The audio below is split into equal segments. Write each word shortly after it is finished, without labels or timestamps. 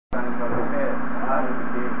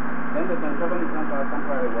Then the 27 December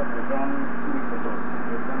temporary was withdrawn 2 weeks ago.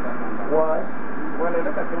 Why? Well, a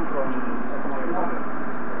letter came from Ecomog.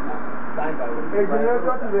 Signed by Engineer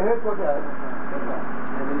got to the headquarters.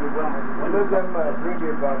 Let them bring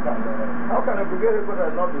it back. How can a brigade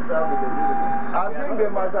headquarters not be served with the visitor? I think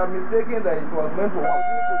they must have mistaken that it was meant for one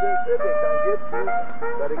people. They say they can get through,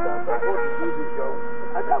 that they can support to do this job.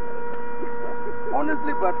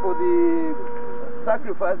 Honestly, but for the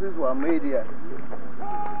sacrifices were made here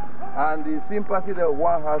and the sympathy that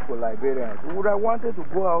one has for Liberians, we would have wanted to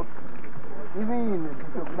go out even in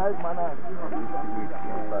a nice manner.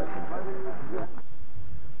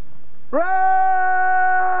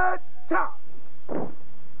 Red top!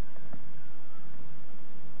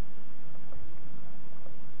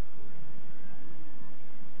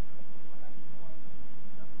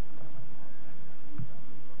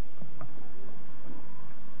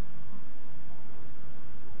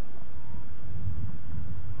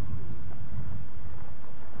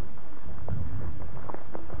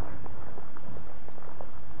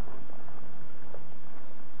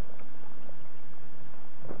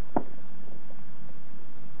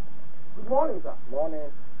 Morning, sir.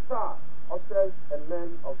 Morning. Sir, officers and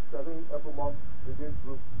men of 7 Ecomog Brigade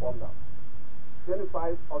Group formed up.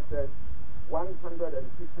 25 officers,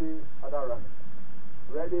 150 other runners.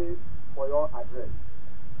 Ready for your address.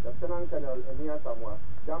 Lieutenant Colonel Enia Samuel,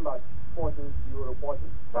 Jambat Forces, you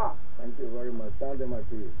reporting. Sir. Thank you very much. Stand them at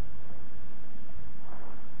ease.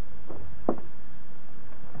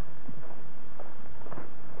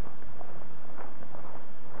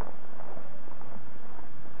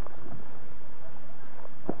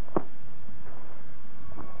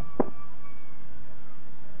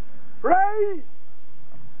 Ray!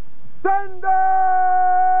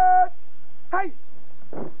 Standard! Hey!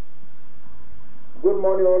 Good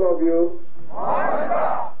morning, all of you. Morning,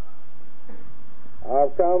 sir.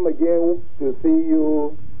 I've come again to see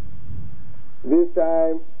you, this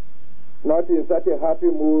time not in such a happy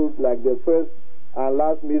mood like the first and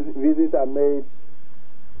last visit I made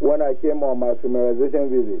when I came on my familiarization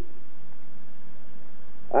visit.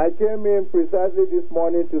 I came in precisely this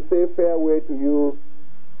morning to say farewell to you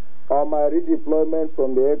on my redeployment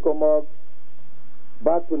from the Ecomog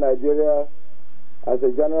back to Nigeria as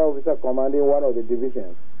a general officer commanding one of the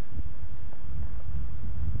divisions.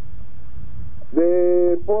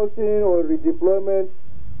 The posting or redeployment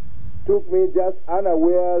took me just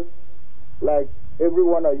unawares, like every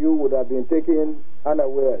one of you would have been taken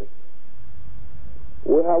unawares.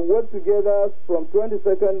 We have worked together from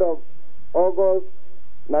 22nd of August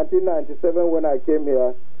 1997 when I came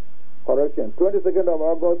here, 22nd of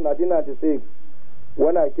August 1996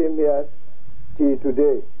 when I came here till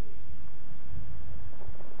today.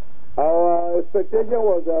 Our expectation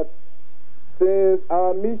was that since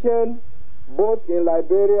our mission both in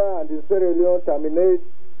Liberia and in Sierra Leone terminates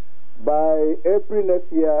by April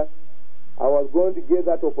next year, I was going to get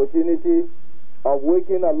that opportunity of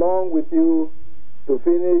working along with you to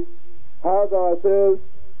finish, house ourselves,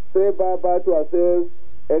 say bye-bye to ourselves,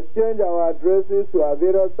 exchange our addresses to our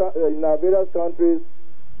in our various countries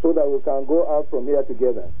so that we can go out from here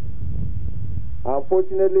together.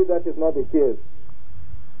 Unfortunately, that is not the case.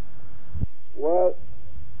 Well,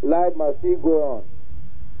 life must still go on.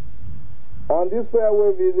 On this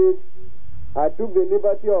farewell visit, I took the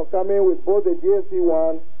liberty of coming with both the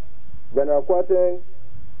GSC-1, General Kwateng,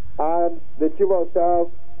 and the Chief of Staff,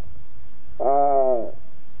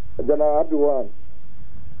 General Abdul.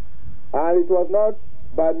 And it was not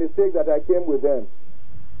by mistake that I came with them.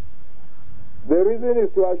 The reason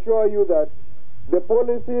is to assure you that the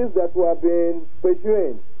policies that we have been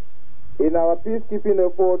pursuing in our peacekeeping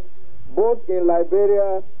effort, both in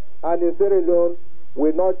Liberia and in Sierra Leone,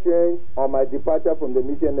 will not change on my departure from the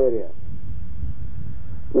mission area.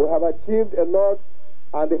 We have achieved a lot,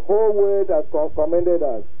 and the whole world has commended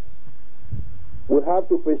us. We have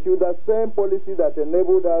to pursue that same policy that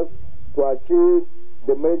enabled us to achieve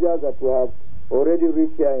the measures that we have already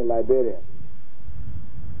reached here in Liberia.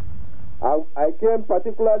 I came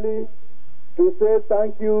particularly to say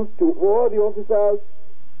thank you to all the officers,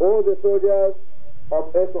 all the soldiers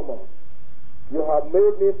of Ecomog. You have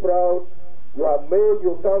made me proud. You have made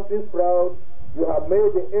your countries proud. You have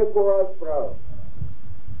made the ECOWAS proud.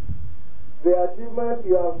 The achievement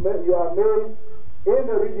you have made in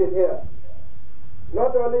the region here,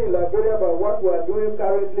 not only in Liberia, but what we are doing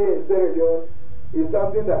currently in Sierra Leone, is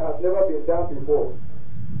something that has never been done before.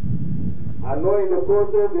 I know in the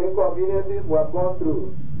process the inconveniences we have gone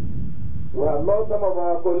through. We have lost some of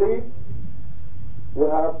our colleagues. We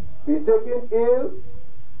have been taken ill.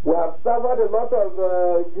 We have suffered a lot of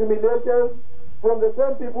humiliations from the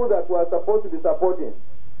same people that were supposed to be supporting.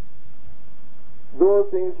 Those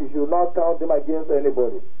things, you should not count them against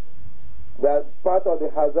anybody. That's part of the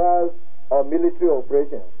hazards of military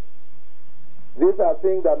operations. These are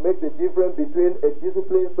things that make the difference between a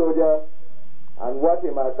disciplined soldier and what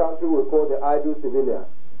in my country we call the idle civilian.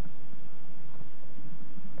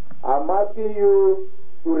 I'm asking you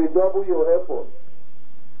to redouble your efforts.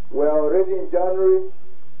 We are already in January.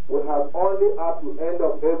 We have only up to end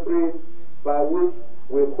of April by which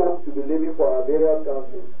we hope to be leaving for our various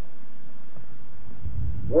countries.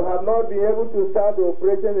 We have not been able to start the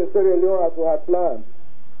operation in Sierra Leone as we had planned,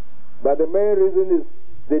 but the main reason is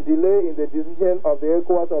the delay in the decision of the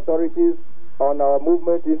ECOWAS authorities on our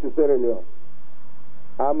movement into Sierra Leone.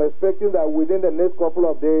 I'm expecting that within the next couple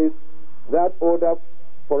of days, that order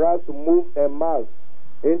for us to move en masse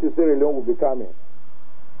into Sierra Leone will be coming.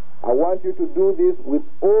 I want you to do this with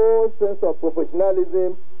all sense of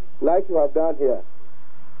professionalism like you have done here.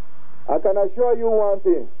 I can assure you one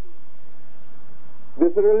thing.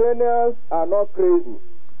 The Sierra Leoneans are not crazy.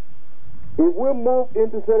 If we move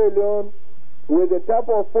into Sierra Leone with the type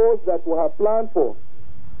of force that we have planned for,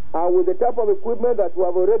 and with the type of equipment that we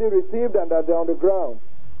have already received and that they're on the ground,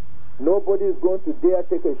 nobody is going to dare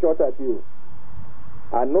take a shot at you.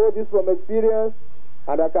 I know this from experience,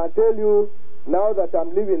 and I can tell you now that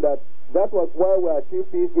I'm living that was why we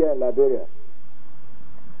achieved peace here in Liberia.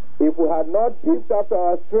 If we had not beefed up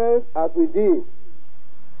our strength as we did,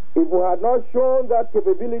 if we had not shown that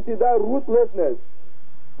capability, that ruthlessness,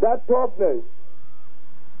 that toughness,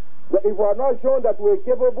 that if we had not shown that we were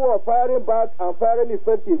capable of firing back and firing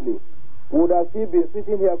effectively, we would have still been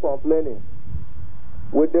sitting here complaining.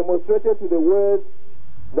 We demonstrated to the world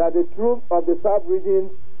that the troops of the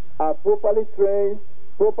sub-region are properly trained,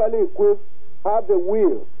 properly equipped, have the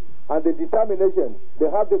will and the determination, they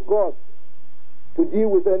have the guts to deal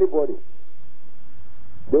with anybody.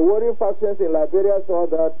 The warring factions in Liberia saw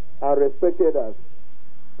that and respected us.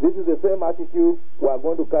 This is the same attitude we are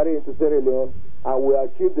going to carry into Sierra Leone, and we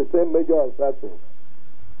achieve the same measure of success.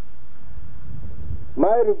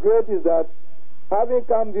 My regret is that having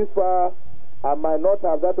come this far, I might not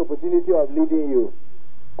have that opportunity of leading you.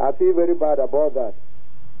 I feel very bad about that.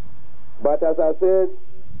 But as I said,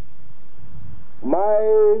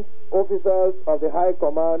 my officers of the High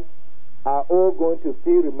Command are all going to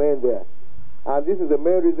still remain there. And this is the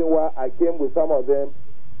main reason why I came with some of them,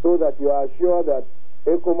 so that you are sure that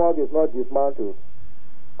Ecomog is not dismantled.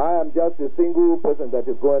 I am just a single person that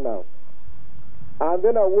is going out. And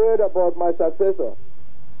then a word about my successor.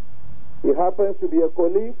 He happens to be a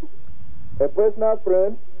colleague, a personal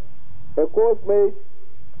friend, a course mate,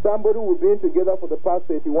 somebody we've been together for the past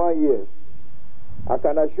 31 years. I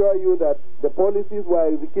can assure you that the policies we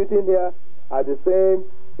are executing here are the same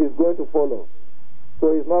he's going to follow.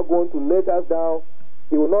 So he's not going to let us down.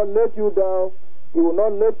 He will not let you down. He will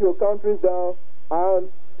not let your countries down. And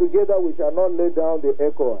together we shall not let down the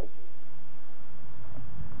ECOWAS.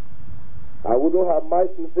 I wouldn't have much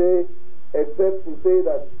to say except to say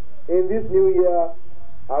that in this new year,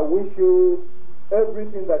 I wish you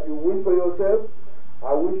everything that you wish for yourself.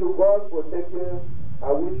 I wish you God's protection.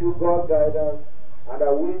 I wish you God's guidance. And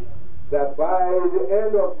I wish that by the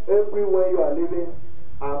end of April when you are leaving,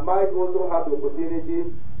 I might also have the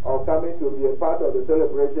opportunity of coming to be a part of the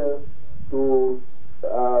celebration to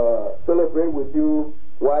celebrate with you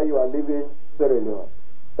while you are leaving Sierra Leone.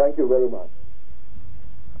 Thank you very much.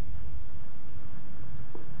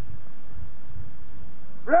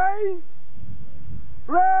 Raise!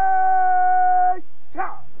 Raise!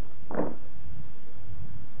 Shout!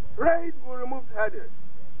 Raise will remove headers.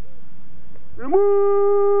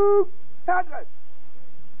 Remove headers!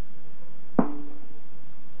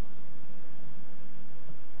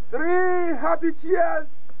 Three happy cheers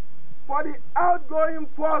for the outgoing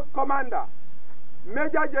force commander,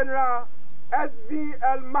 Major General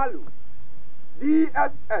SVL Malu,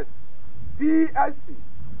 DSS, PSC,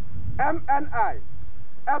 MNI,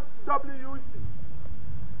 FWC.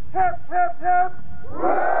 Hip, hip, hip!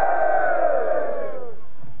 Hooray!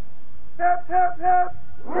 Hip, hip, hip!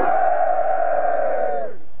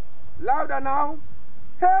 Hooray! Louder now.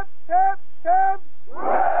 Hip, hip, hip!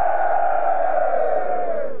 Hooray!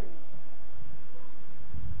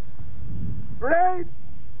 Parade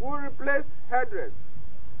will replace headrest.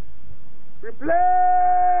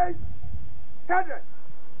 Replace headrest.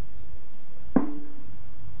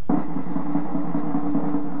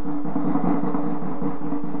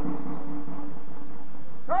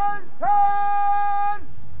 Turn, turn!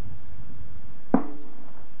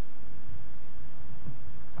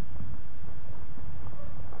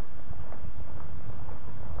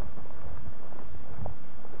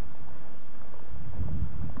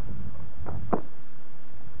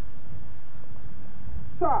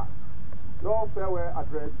 Sir, your farewell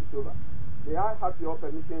address is over. May I have your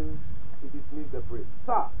permission to dismiss the parade?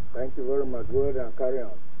 Sir. Thank you very much. Well done. Carry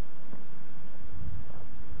on.